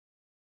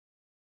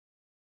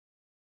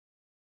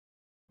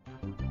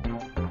Hi,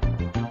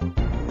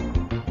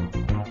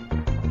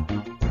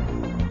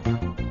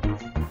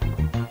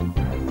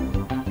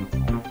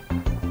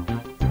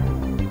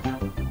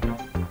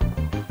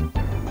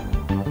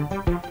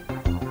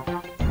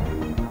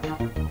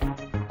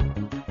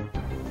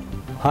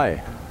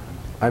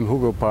 I'm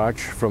Hugo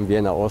Partsch from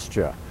Vienna,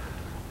 Austria,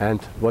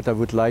 and what I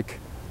would like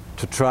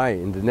to try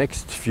in the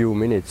next few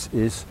minutes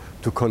is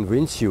to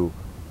convince you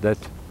that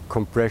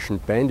compression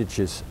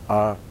bandages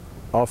are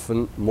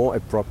often more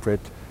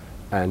appropriate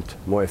and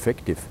more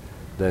effective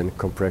than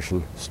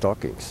compression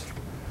stockings.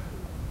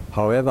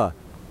 However,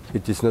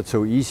 it is not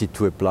so easy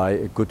to apply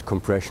a good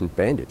compression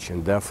bandage,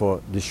 and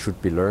therefore this should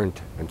be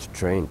learned and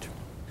trained.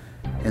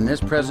 In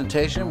this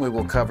presentation, we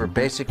will cover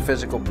basic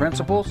physical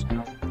principles,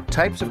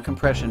 types of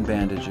compression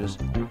bandages,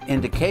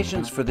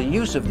 indications for the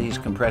use of these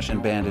compression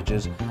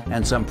bandages,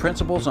 and some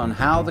principles on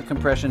how the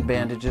compression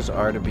bandages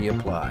are to be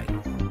applied.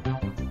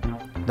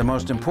 The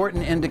most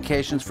important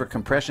indications for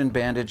compression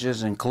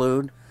bandages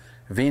include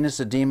venous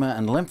edema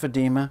and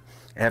lymphedema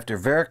after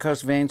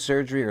varicose vein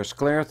surgery or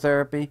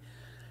sclerotherapy,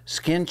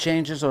 skin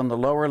changes on the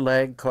lower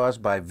leg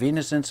caused by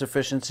venous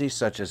insufficiency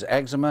such as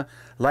eczema,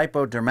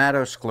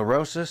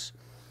 lipodermatosclerosis,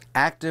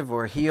 active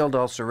or healed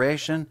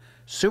ulceration,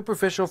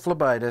 superficial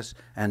phlebitis,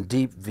 and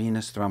deep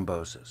venous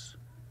thrombosis.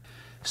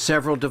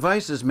 Several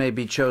devices may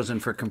be chosen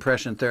for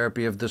compression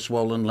therapy of the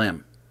swollen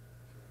limb.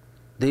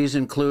 These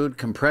include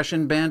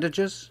compression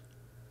bandages,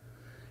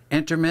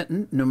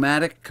 intermittent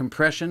pneumatic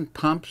compression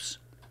pumps,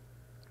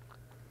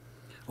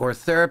 or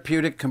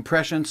therapeutic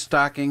compression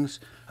stockings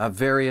of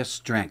various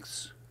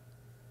strengths.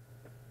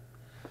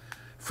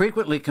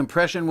 Frequently,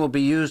 compression will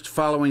be used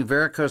following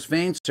varicose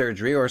vein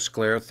surgery or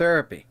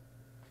sclerotherapy.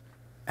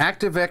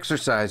 Active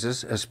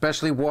exercises,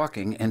 especially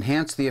walking,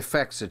 enhance the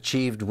effects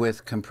achieved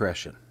with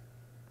compression.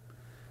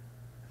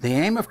 The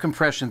aim of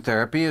compression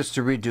therapy is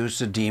to reduce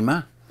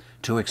edema,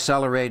 to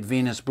accelerate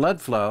venous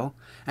blood flow,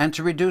 and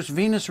to reduce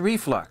venous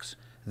reflux,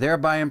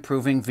 thereby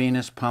improving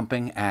venous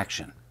pumping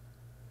action.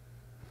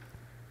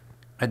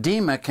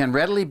 Edema can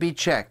readily be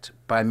checked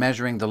by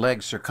measuring the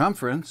leg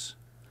circumference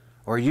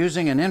or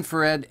using an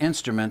infrared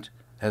instrument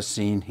as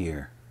seen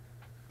here.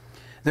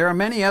 There are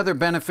many other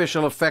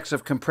beneficial effects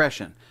of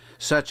compression,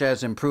 such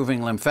as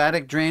improving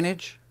lymphatic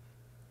drainage,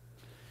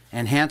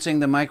 enhancing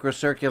the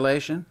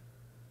microcirculation,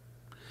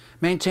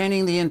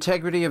 maintaining the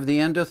integrity of the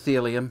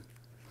endothelium,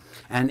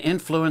 and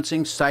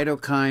influencing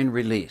cytokine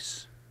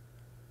release.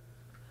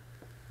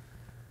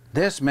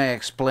 This may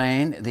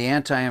explain the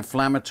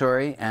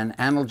anti-inflammatory and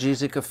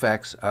analgesic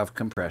effects of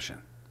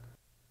compression.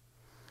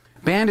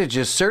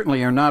 Bandages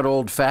certainly are not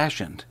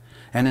old-fashioned,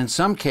 and in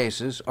some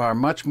cases are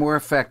much more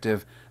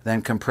effective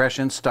than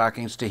compression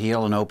stockings to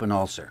heal an open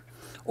ulcer,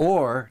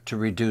 or to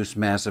reduce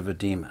massive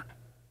edema.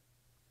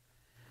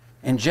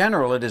 In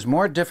general, it is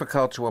more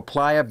difficult to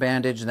apply a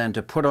bandage than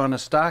to put on a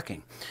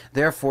stocking.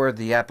 Therefore,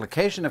 the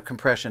application of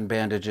compression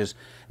bandages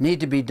need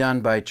to be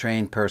done by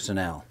trained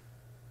personnel.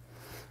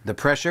 The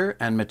pressure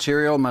and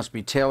material must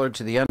be tailored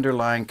to the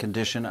underlying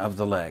condition of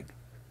the leg.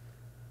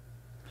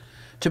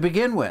 To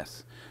begin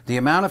with, the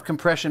amount of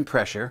compression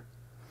pressure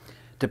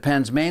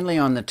depends mainly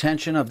on the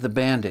tension of the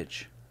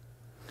bandage,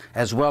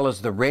 as well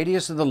as the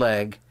radius of the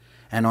leg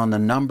and on the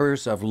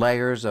numbers of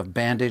layers of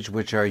bandage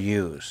which are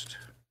used.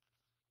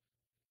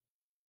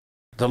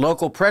 The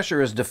local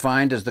pressure is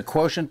defined as the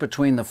quotient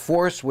between the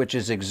force which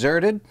is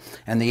exerted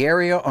and the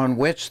area on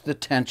which the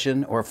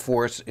tension or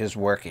force is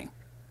working.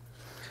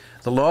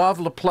 The law of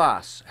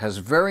Laplace has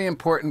very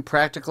important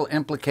practical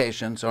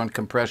implications on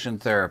compression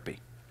therapy.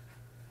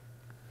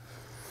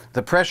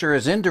 The pressure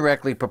is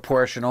indirectly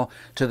proportional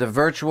to the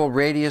virtual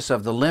radius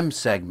of the limb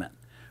segment,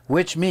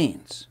 which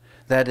means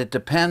that it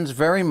depends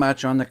very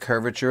much on the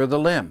curvature of the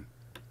limb.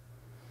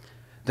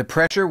 The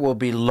pressure will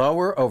be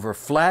lower over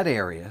flat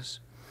areas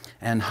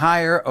and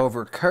higher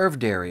over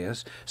curved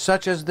areas,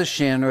 such as the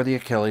shin or the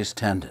Achilles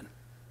tendon.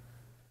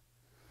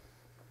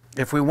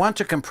 If we want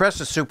to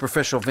compress a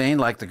superficial vein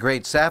like the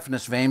great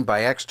saphenous vein by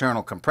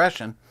external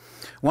compression,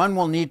 one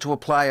will need to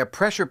apply a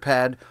pressure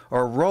pad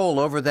or roll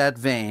over that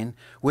vein,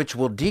 which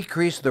will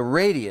decrease the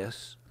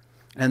radius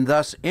and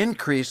thus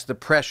increase the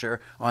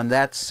pressure on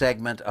that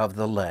segment of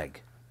the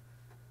leg.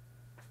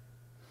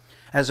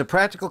 As a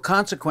practical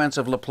consequence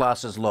of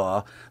Laplace's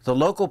law, the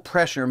local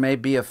pressure may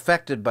be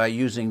affected by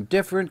using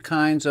different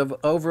kinds of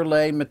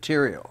overlay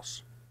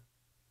materials.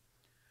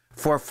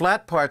 For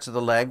flat parts of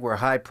the leg where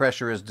high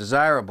pressure is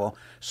desirable,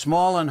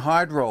 small and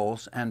hard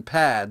rolls and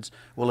pads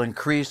will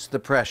increase the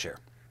pressure.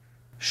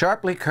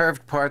 Sharply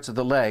curved parts of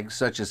the leg,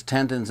 such as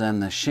tendons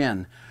and the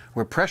shin,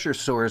 where pressure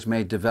sores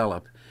may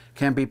develop,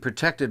 can be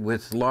protected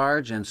with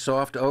large and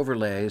soft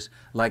overlays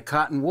like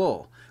cotton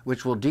wool,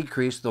 which will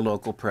decrease the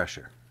local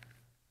pressure.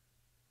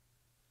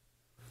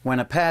 When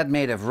a pad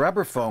made of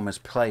rubber foam is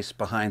placed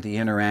behind the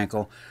inner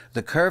ankle,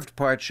 the curved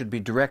part should be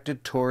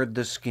directed toward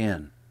the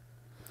skin.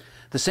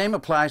 The same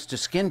applies to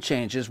skin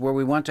changes where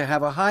we want to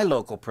have a high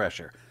local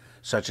pressure,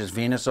 such as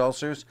venous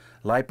ulcers,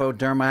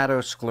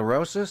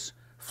 lipodermatosclerosis,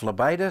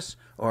 phlebitis,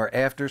 or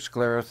after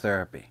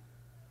sclerotherapy.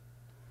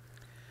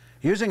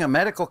 Using a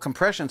medical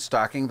compression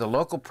stocking, the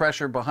local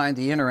pressure behind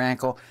the inner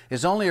ankle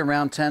is only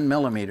around 10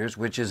 millimeters,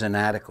 which is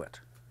inadequate.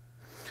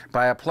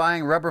 By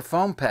applying rubber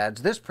foam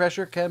pads, this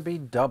pressure can be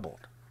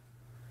doubled.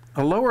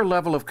 A lower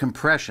level of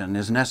compression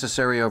is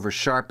necessary over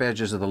sharp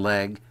edges of the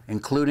leg,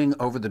 including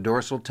over the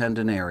dorsal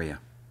tendon area.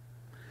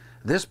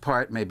 This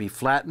part may be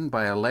flattened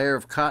by a layer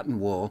of cotton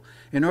wool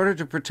in order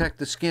to protect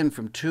the skin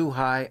from too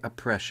high a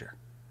pressure.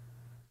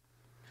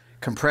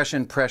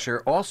 Compression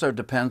pressure also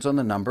depends on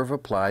the number of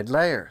applied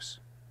layers.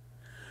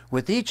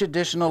 With each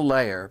additional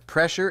layer,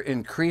 pressure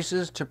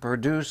increases to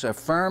produce a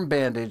firm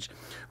bandage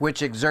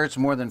which exerts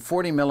more than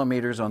 40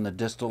 millimeters on the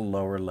distal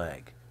lower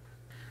leg.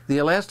 The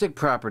elastic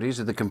properties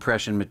of the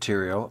compression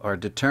material are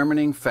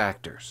determining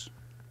factors.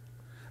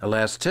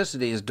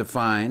 Elasticity is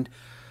defined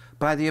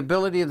by the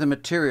ability of the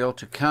material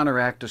to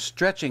counteract a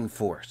stretching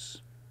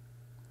force.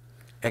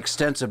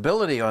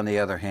 Extensibility, on the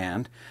other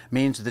hand,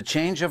 means the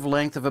change of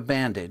length of a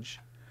bandage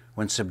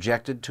when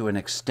subjected to an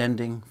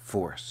extending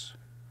force.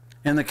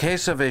 In the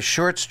case of a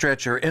short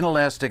stretch or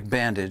inelastic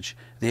bandage,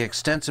 the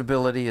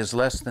extensibility is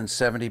less than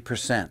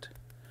 70%,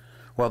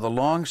 while the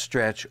long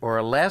stretch or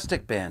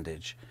elastic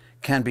bandage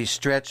can be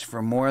stretched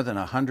for more than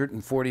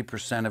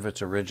 140% of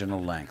its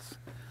original length.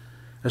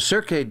 A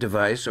Cercade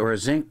device or a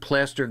zinc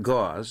plaster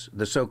gauze,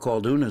 the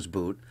so-called Una's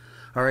boot,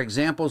 are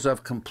examples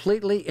of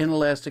completely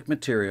inelastic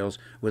materials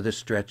with a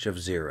stretch of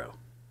 0.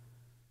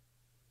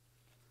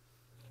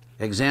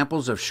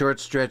 Examples of short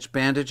stretch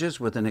bandages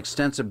with an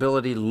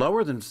extensibility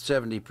lower than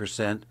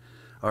 70%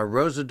 are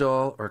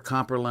Rosadol or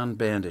Copperlund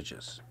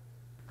bandages.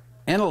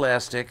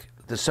 Inelastic,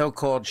 the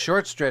so-called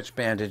short stretch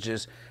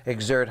bandages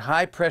exert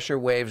high pressure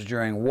waves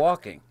during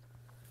walking.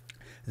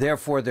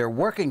 Therefore, their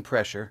working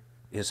pressure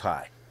is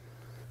high.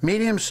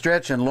 Medium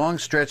stretch and long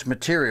stretch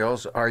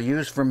materials are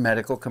used for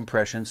medical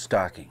compression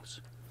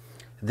stockings.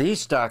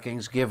 These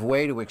stockings give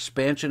way to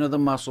expansion of the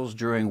muscles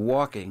during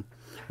walking,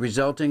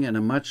 resulting in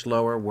a much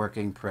lower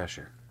working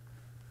pressure.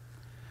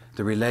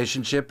 The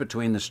relationship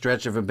between the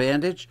stretch of a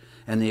bandage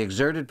and the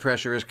exerted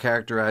pressure is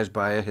characterized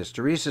by a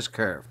hysteresis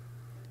curve.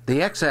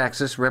 The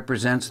x-axis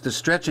represents the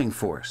stretching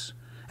force,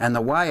 and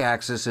the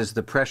y-axis is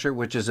the pressure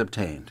which is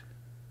obtained.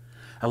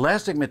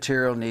 Elastic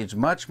material needs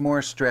much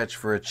more stretch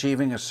for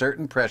achieving a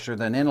certain pressure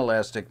than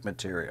inelastic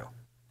material.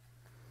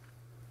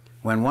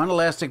 When one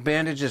elastic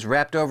bandage is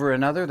wrapped over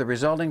another, the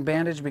resulting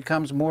bandage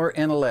becomes more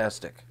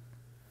inelastic.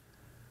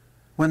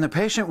 When the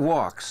patient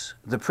walks,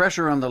 the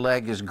pressure on the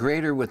leg is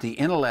greater with the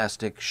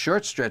inelastic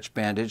short stretch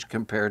bandage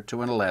compared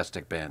to an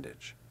elastic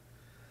bandage.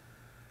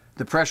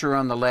 The pressure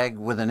on the leg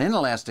with an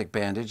inelastic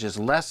bandage is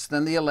less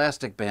than the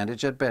elastic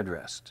bandage at bed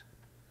rest.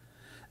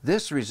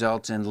 This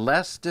results in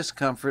less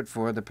discomfort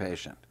for the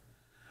patient.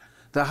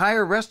 The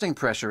higher resting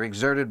pressure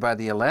exerted by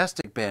the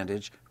elastic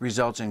bandage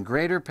results in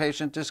greater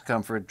patient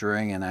discomfort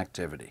during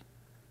inactivity.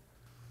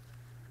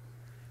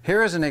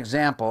 Here is an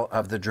example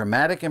of the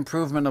dramatic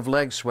improvement of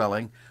leg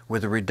swelling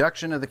with a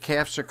reduction of the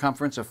calf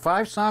circumference of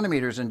 5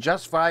 centimeters in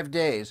just 5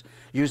 days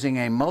using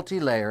a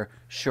multi-layer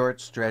short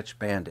stretch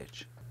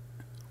bandage.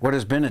 What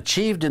has been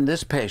achieved in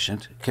this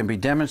patient can be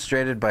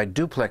demonstrated by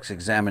duplex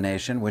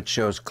examination, which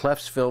shows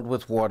clefts filled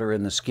with water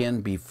in the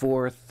skin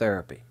before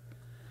therapy.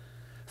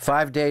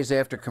 5 days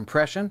after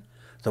compression,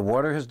 the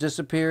water has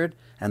disappeared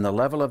and the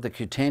level of the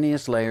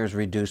cutaneous layers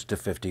reduced to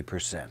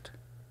 50%.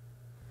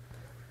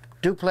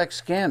 Duplex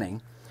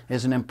scanning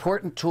is an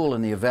important tool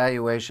in the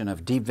evaluation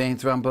of deep vein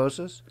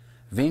thrombosis,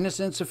 venous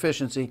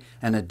insufficiency,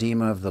 and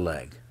edema of the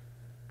leg.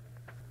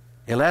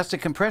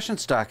 Elastic compression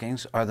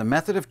stockings are the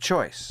method of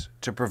choice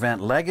to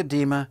prevent leg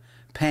edema,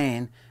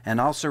 pain,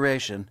 and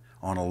ulceration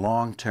on a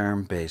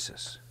long-term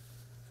basis.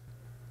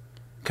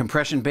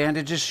 Compression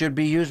bandages should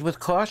be used with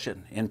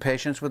caution in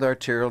patients with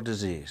arterial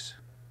disease.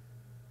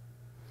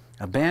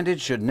 A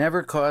bandage should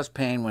never cause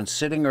pain when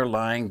sitting or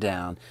lying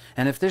down,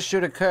 and if this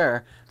should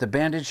occur, the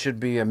bandage should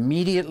be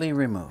immediately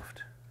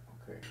removed.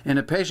 In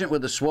a patient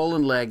with a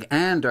swollen leg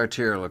and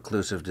arterial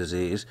occlusive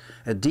disease,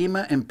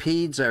 edema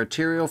impedes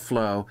arterial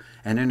flow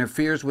and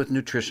interferes with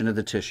nutrition of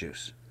the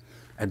tissues.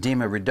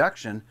 Edema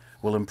reduction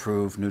will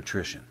improve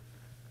nutrition.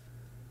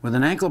 With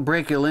an ankle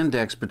brachial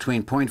index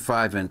between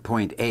 0.5 and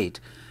 0.8,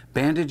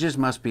 bandages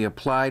must be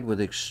applied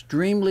with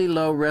extremely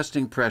low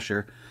resting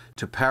pressure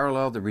to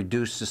parallel the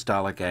reduced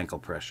systolic ankle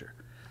pressure.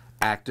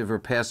 Active or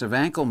passive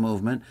ankle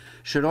movement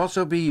should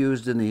also be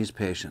used in these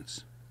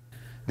patients.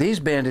 These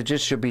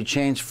bandages should be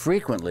changed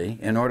frequently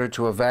in order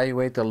to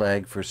evaluate the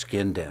leg for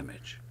skin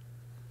damage.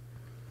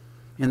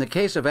 In the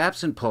case of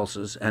absent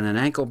pulses and an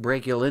ankle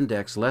brachial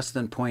index less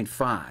than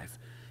 0.5,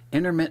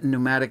 intermittent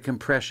pneumatic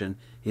compression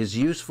is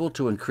useful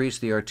to increase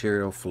the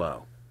arterial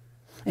flow.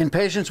 In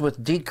patients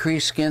with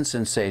decreased skin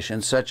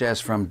sensation, such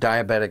as from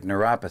diabetic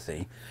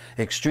neuropathy,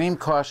 extreme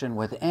caution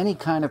with any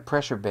kind of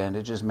pressure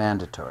bandage is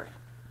mandatory.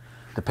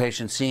 The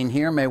patient seen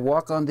here may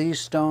walk on these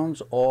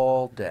stones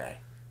all day.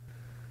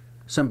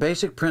 Some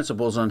basic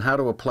principles on how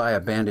to apply a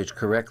bandage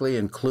correctly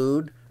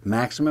include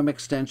maximum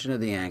extension of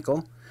the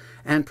ankle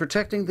and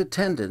protecting the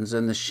tendons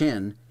and the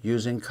shin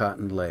using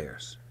cotton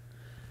layers.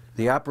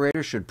 The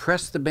operator should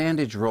press the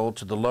bandage roll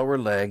to the lower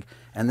leg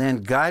and then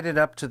guide it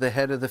up to the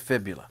head of the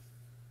fibula.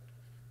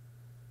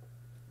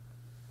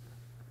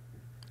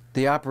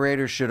 The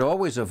operator should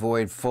always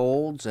avoid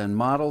folds and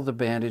model the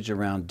bandage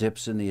around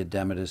dips in the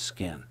edematous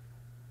skin.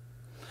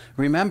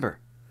 Remember,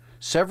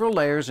 several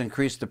layers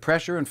increase the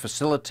pressure and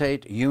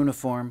facilitate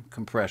uniform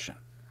compression.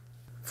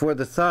 For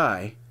the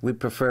thigh, we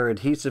prefer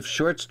adhesive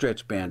short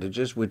stretch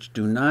bandages which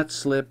do not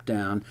slip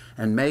down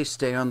and may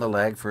stay on the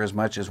leg for as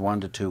much as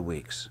 1 to 2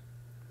 weeks.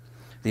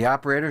 The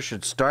operator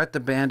should start the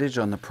bandage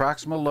on the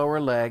proximal lower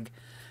leg,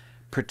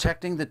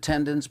 protecting the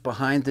tendons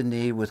behind the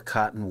knee with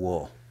cotton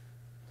wool.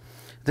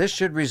 This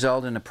should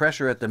result in a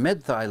pressure at the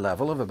mid-thigh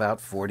level of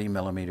about 40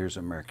 millimeters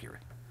of mercury.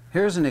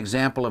 Here's an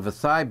example of a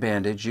thigh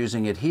bandage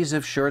using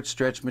adhesive short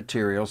stretch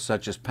material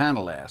such as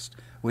Panelast,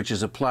 which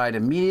is applied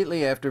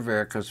immediately after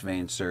varicose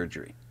vein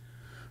surgery.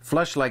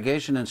 Flush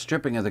ligation and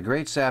stripping of the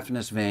great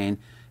saphenous vein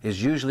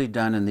is usually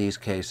done in these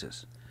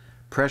cases.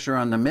 Pressure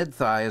on the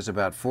mid-thigh is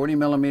about 40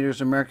 millimeters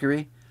of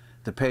mercury.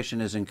 The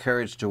patient is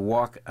encouraged to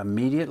walk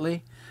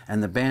immediately,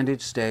 and the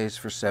bandage stays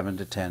for 7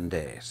 to 10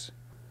 days.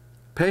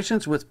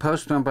 Patients with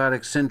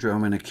post-thrombotic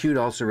syndrome and acute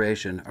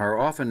ulceration are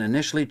often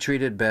initially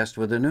treated best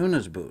with a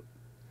Nunes boot.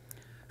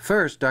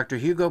 First, Dr.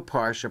 Hugo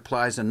Partsch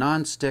applies a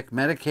non-stick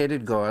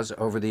medicated gauze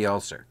over the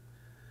ulcer.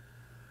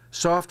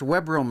 Soft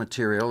web roll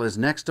material is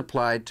next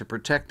applied to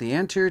protect the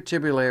anterior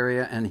tibial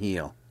area and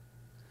heel.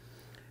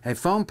 A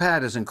foam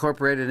pad is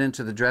incorporated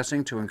into the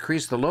dressing to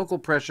increase the local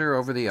pressure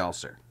over the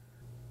ulcer.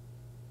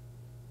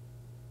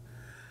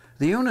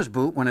 The Nunes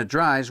boot, when it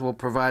dries, will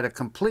provide a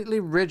completely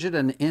rigid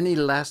and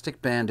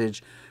inelastic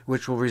bandage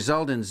which will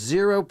result in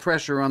zero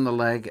pressure on the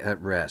leg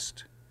at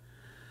rest.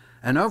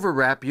 An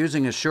overwrap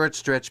using a short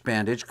stretch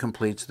bandage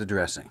completes the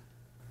dressing.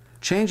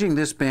 Changing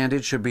this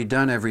bandage should be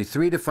done every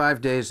 3 to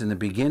 5 days in the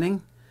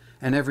beginning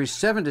and every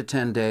 7 to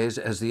 10 days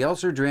as the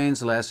ulcer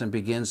drains less and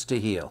begins to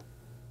heal.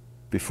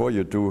 Before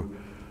you do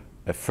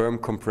a firm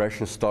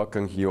compression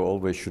stocking, you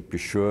always should be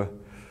sure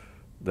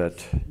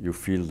that you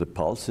feel the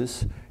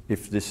pulses.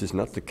 If this is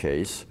not the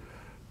case,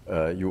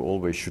 you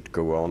always should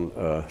go on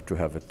to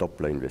have a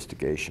Doppler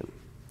investigation.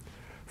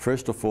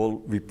 First of all,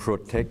 we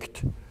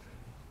protect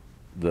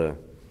the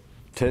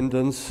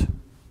tendons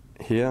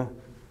here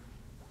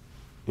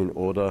in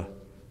order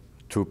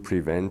to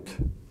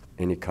prevent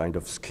any kind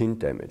of skin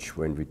damage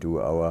when we do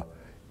our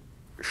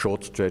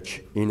short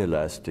stretch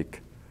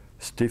inelastic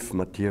stiff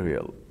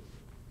material.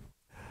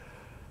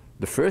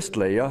 The first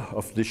layer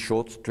of this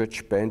short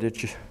stretch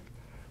bandage,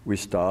 we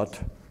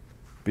start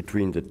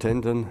between the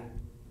tendon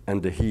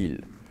and the heel.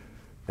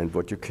 And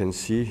what you can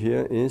see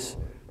here is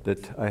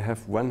that I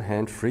have one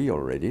hand free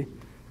already,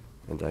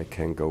 and I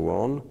can go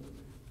on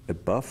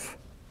above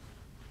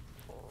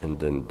and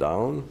then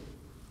down,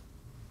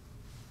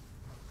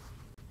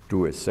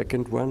 do a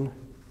second one,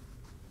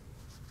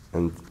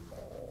 and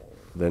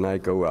then I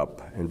go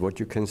up. And what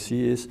you can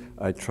see is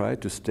I try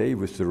to stay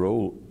with the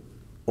roll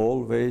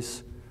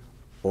always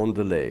on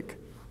the leg.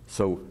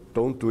 So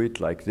don't do it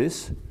like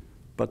this,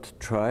 but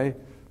try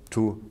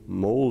to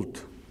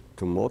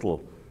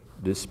model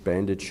this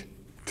bandage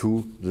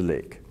to the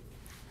leg.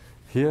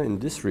 Here in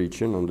this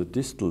region, on the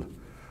distal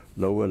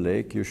lower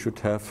leg, you should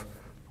have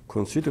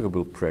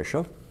considerable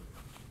pressure.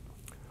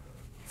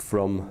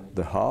 From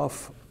the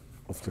half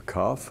of the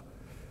calf,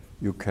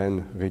 you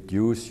can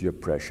reduce your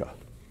pressure.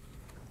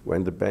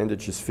 When the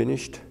bandage is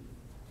finished,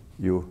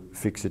 you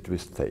fix it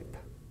with tape.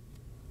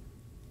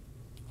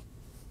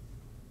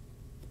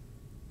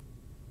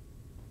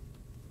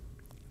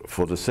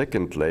 For the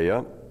second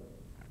layer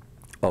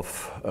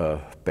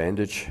of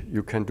bandage,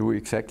 you can do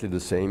exactly the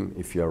same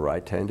if you are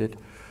right-handed.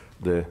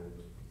 The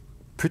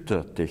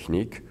Putter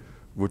technique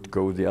would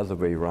go the other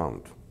way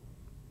around.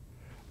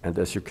 And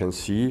as you can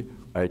see,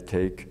 I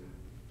take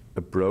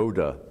a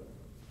broader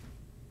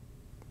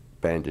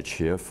bandage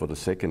here for the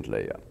second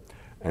layer.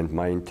 And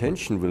my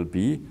intention will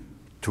be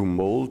to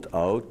mold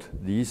out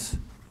these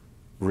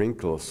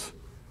wrinkles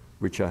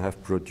which I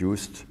have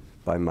produced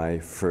by my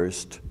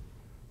first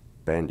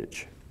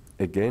bandage.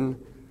 Again,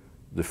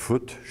 the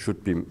foot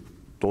should be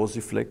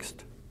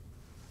dorsiflexed,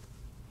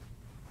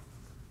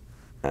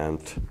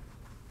 and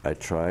I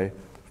try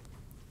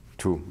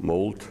to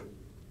mold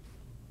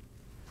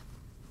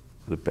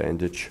the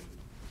bandage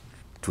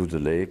to the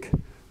leg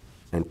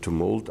and to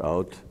mold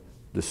out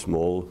the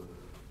small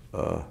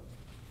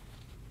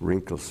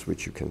wrinkles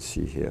which you can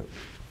see here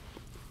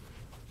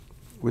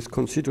with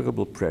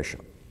considerable pressure.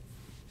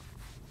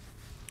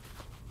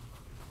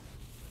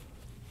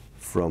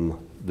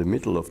 From the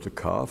middle of the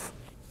calf,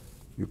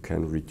 you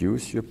can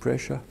reduce your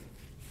pressure,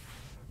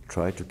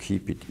 try to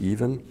keep it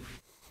even,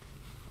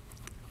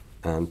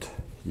 and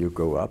you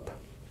go up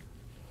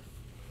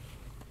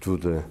to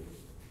the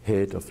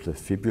head of the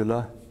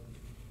fibula,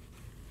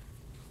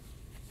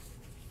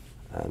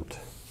 and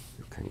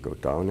you can go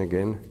down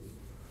again,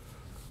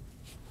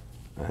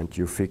 and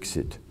you fix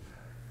it.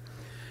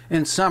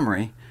 In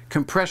summary,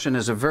 compression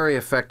is a very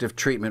effective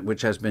treatment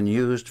which has been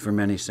used for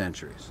many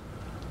centuries.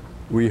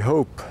 We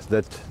hope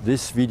that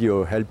this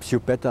video helps you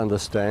better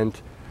understand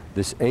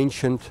this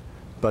ancient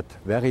but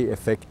very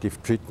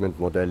effective treatment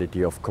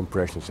modality of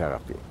compression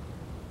therapy.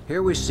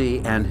 Here we see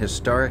an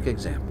historic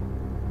example.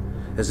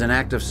 As an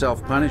act of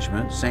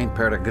self-punishment, Saint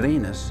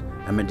Peregrinus,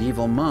 a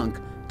medieval monk,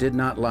 did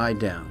not lie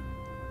down.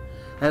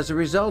 As a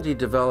result, he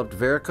developed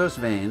varicose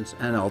veins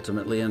and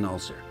ultimately an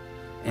ulcer.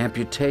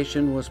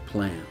 Amputation was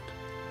planned.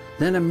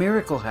 Then a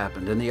miracle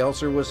happened and the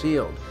ulcer was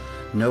healed.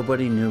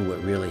 Nobody knew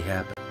what really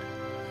happened.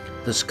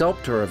 The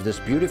sculptor of this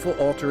beautiful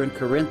altar in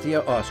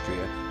Carinthia,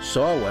 Austria,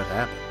 saw what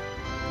happened.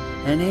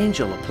 An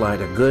angel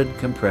applied a good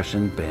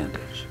compression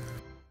bandage.